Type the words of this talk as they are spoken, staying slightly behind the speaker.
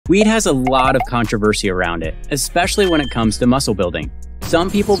Weed has a lot of controversy around it, especially when it comes to muscle building. Some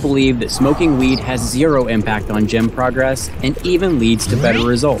people believe that smoking weed has zero impact on gym progress and even leads to better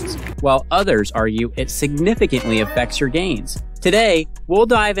results, while others argue it significantly affects your gains. Today, we'll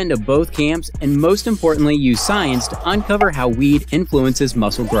dive into both camps and most importantly use science to uncover how weed influences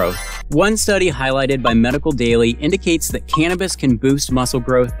muscle growth. One study highlighted by Medical Daily indicates that cannabis can boost muscle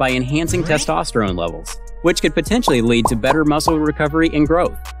growth by enhancing testosterone levels, which could potentially lead to better muscle recovery and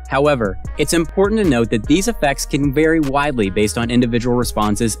growth. However, it's important to note that these effects can vary widely based on individual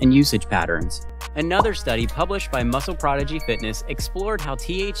responses and usage patterns. Another study published by Muscle Prodigy Fitness explored how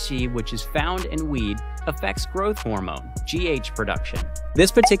THC, which is found in weed, affects growth hormone, GH production.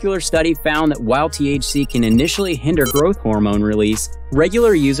 This particular study found that while THC can initially hinder growth hormone release,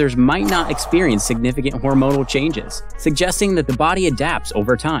 regular users might not experience significant hormonal changes, suggesting that the body adapts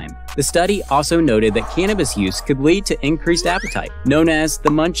over time. The study also noted that cannabis use could lead to increased appetite, known as the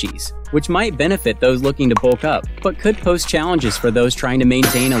munchies, which might benefit those looking to bulk up, but could pose challenges for those trying to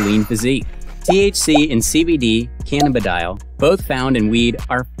maintain a lean physique. THC and CBD, cannabidiol, both found in weed,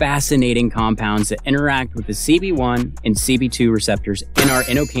 are fascinating compounds that interact with the CB1 and CB2 receptors in our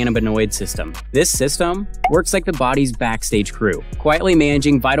endocannabinoid system. This system works like the body's backstage crew, quietly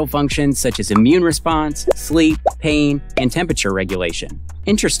managing vital functions such as immune response, sleep, pain, and temperature regulation.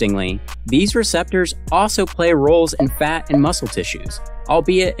 Interestingly, these receptors also play roles in fat and muscle tissues,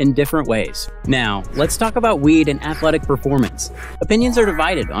 albeit in different ways. Now, let's talk about weed and athletic performance. Opinions are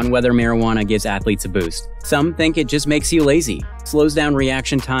divided on whether marijuana gives athletes a boost. Some think it just makes you lazy, slows down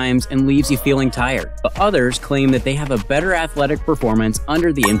reaction times, and leaves you feeling tired. But others claim that they have a better athletic performance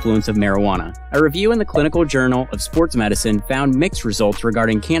under the influence of marijuana. A review in the Clinical Journal of Sports Medicine found mixed results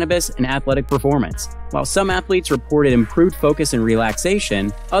regarding cannabis and athletic performance. While some athletes reported improved focus and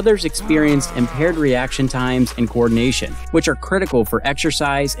relaxation, others experienced impaired reaction times and coordination, which are critical for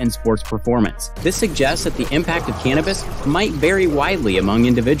exercise and sports performance. This suggests that the impact of cannabis might vary widely among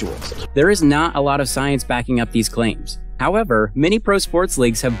individuals. There is not a lot of science backing up these claims. However, many pro sports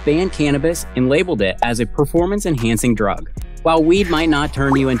leagues have banned cannabis and labeled it as a performance-enhancing drug. While weed might not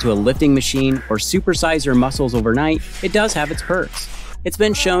turn you into a lifting machine or supersize your muscles overnight, it does have its perks. It's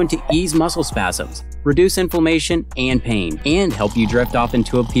been shown to ease muscle spasms, reduce inflammation and pain, and help you drift off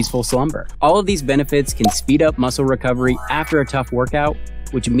into a peaceful slumber. All of these benefits can speed up muscle recovery after a tough workout,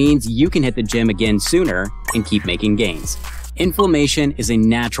 which means you can hit the gym again sooner and keep making gains. Inflammation is a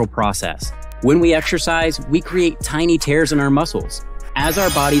natural process. When we exercise, we create tiny tears in our muscles. As our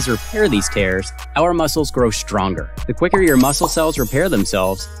bodies repair these tears, our muscles grow stronger. The quicker your muscle cells repair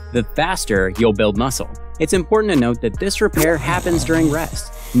themselves, the faster you'll build muscle. It's important to note that this repair happens during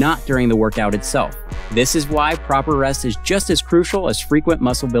rest, not during the workout itself. This is why proper rest is just as crucial as frequent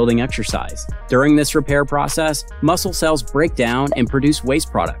muscle building exercise. During this repair process, muscle cells break down and produce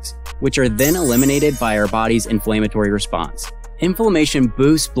waste products, which are then eliminated by our body's inflammatory response. Inflammation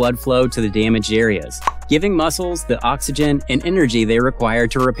boosts blood flow to the damaged areas, giving muscles the oxygen and energy they require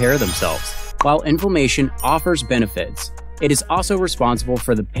to repair themselves. While inflammation offers benefits, it is also responsible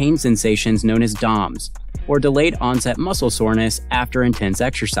for the pain sensations known as DOMS, or delayed onset muscle soreness after intense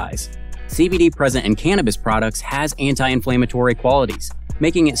exercise. CBD present in cannabis products has anti-inflammatory qualities,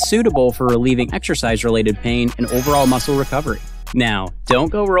 making it suitable for relieving exercise-related pain and overall muscle recovery. Now,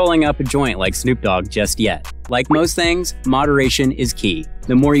 don't go rolling up a joint like Snoop Dogg just yet. Like most things, moderation is key.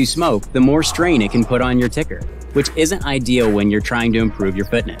 The more you smoke, the more strain it can put on your ticker, which isn't ideal when you're trying to improve your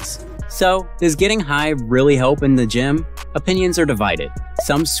fitness. So, does getting high really help in the gym? Opinions are divided.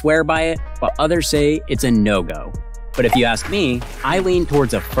 Some swear by it, while others say it's a no-go. But if you ask me, I lean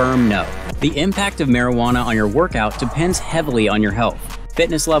towards a firm no. The impact of marijuana on your workout depends heavily on your health,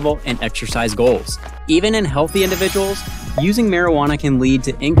 fitness level, and exercise goals. Even in healthy individuals, using marijuana can lead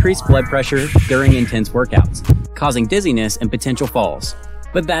to increased blood pressure during intense workouts, causing dizziness and potential falls.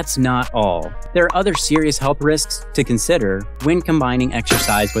 But that's not all. There are other serious health risks to consider when combining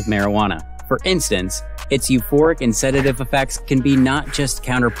exercise with marijuana. For instance, its euphoric and sedative effects can be not just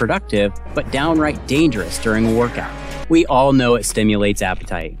counterproductive, but downright dangerous during a workout. We all know it stimulates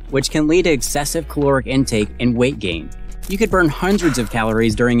appetite, which can lead to excessive caloric intake and weight gain. You could burn hundreds of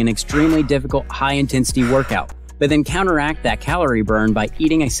calories during an extremely difficult high-intensity workout, but then counteract that calorie burn by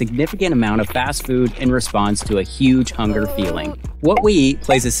eating a significant amount of fast food in response to a huge hunger feeling. What we eat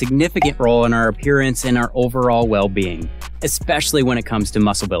plays a significant role in our appearance and our overall well-being, especially when it comes to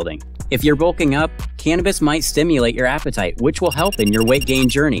muscle building. If you're bulking up, cannabis might stimulate your appetite, which will help in your weight gain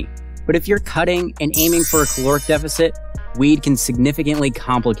journey. But if you're cutting and aiming for a caloric deficit, weed can significantly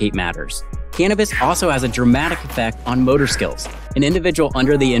complicate matters. Cannabis also has a dramatic effect on motor skills. An individual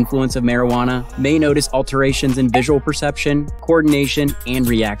under the influence of marijuana may notice alterations in visual perception, coordination, and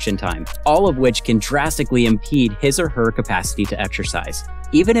reaction time, all of which can drastically impede his or her capacity to exercise.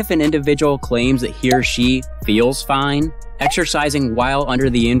 Even if an individual claims that he or she feels fine, exercising while under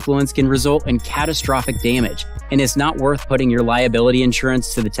the influence can result in catastrophic damage, and it's not worth putting your liability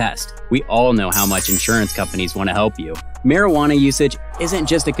insurance to the test. We all know how much insurance companies want to help you. Marijuana usage isn't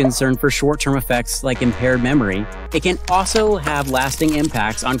just a concern for short-term effects like impaired memory, it can also have lasting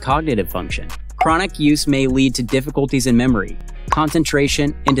impacts on cognitive function. Chronic use may lead to difficulties in memory,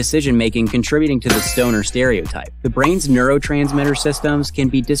 concentration, and decision-making, contributing to the stoner stereotype. The brain's neurotransmitter systems can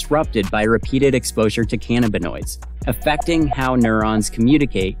be disrupted by repeated exposure to cannabinoids, affecting how neurons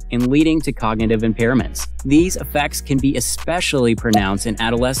communicate and leading to cognitive impairments. These effects can be especially pronounced in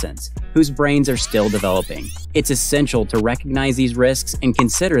adolescents, whose brains are still developing. It's essential to recognize these risks and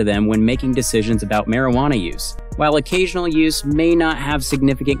consider them when making decisions about marijuana use. While occasional use may not have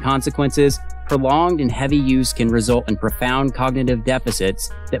significant consequences, prolonged and heavy use can result in profound cognitive deficits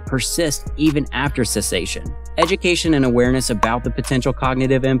that persist even after cessation. Education and awareness about the potential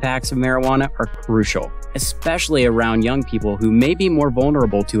cognitive impacts of marijuana are crucial, especially around young people who may be more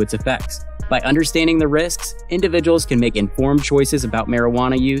vulnerable to its effects. By understanding the risks, individuals can make informed choices about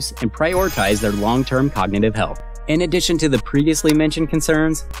marijuana use and prioritize their long-term cognitive health. In addition to the previously mentioned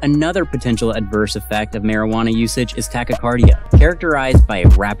concerns, another potential adverse effect of marijuana usage is tachycardia, characterized by a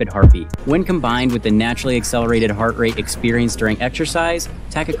rapid heartbeat. When combined with the naturally accelerated heart rate experienced during exercise,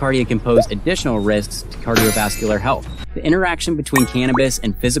 tachycardia can pose additional risks to cardiovascular health. The interaction between cannabis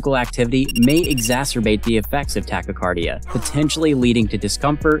and physical activity may exacerbate the effects of tachycardia, potentially leading to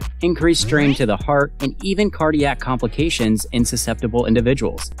discomfort, increased strain to the heart, and even cardiac complications in susceptible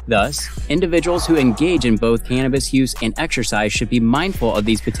individuals. Thus, individuals who engage in both cannabis use and exercise should be mindful of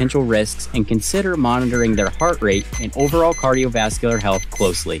these potential risks and consider monitoring their heart rate and overall cardiovascular health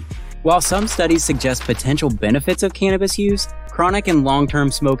closely. While some studies suggest potential benefits of cannabis use, chronic and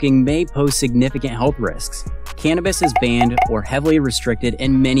long-term smoking may pose significant health risks. Cannabis is banned or heavily restricted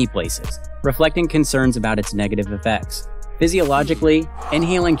in many places, reflecting concerns about its negative effects. Physiologically,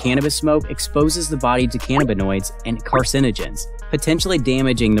 inhaling cannabis smoke exposes the body to cannabinoids and carcinogens, potentially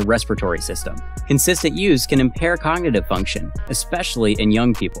damaging the respiratory system. Consistent use can impair cognitive function, especially in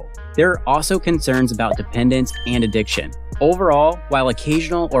young people. There are also concerns about dependence and addiction. Overall, while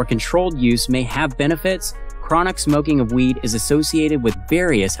occasional or controlled use may have benefits, chronic smoking of weed is associated with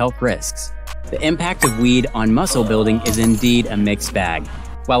various health risks. The impact of weed on muscle building is indeed a mixed bag.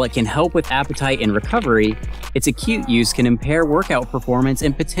 While it can help with appetite and recovery, its acute use can impair workout performance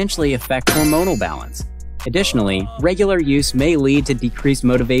and potentially affect hormonal balance. Additionally, regular use may lead to decreased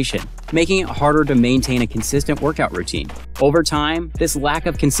motivation, making it harder to maintain a consistent workout routine. Over time, this lack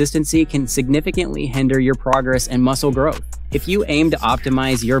of consistency can significantly hinder your progress and muscle growth. If you aim to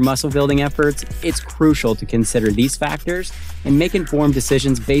optimize your muscle building efforts, it's crucial to consider these factors and make informed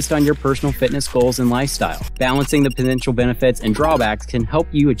decisions based on your personal fitness goals and lifestyle. Balancing the potential benefits and drawbacks can help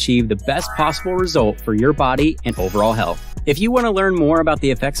you achieve the best possible result for your body and overall health. If you want to learn more about the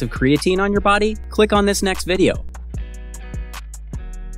effects of creatine on your body, click on this next video.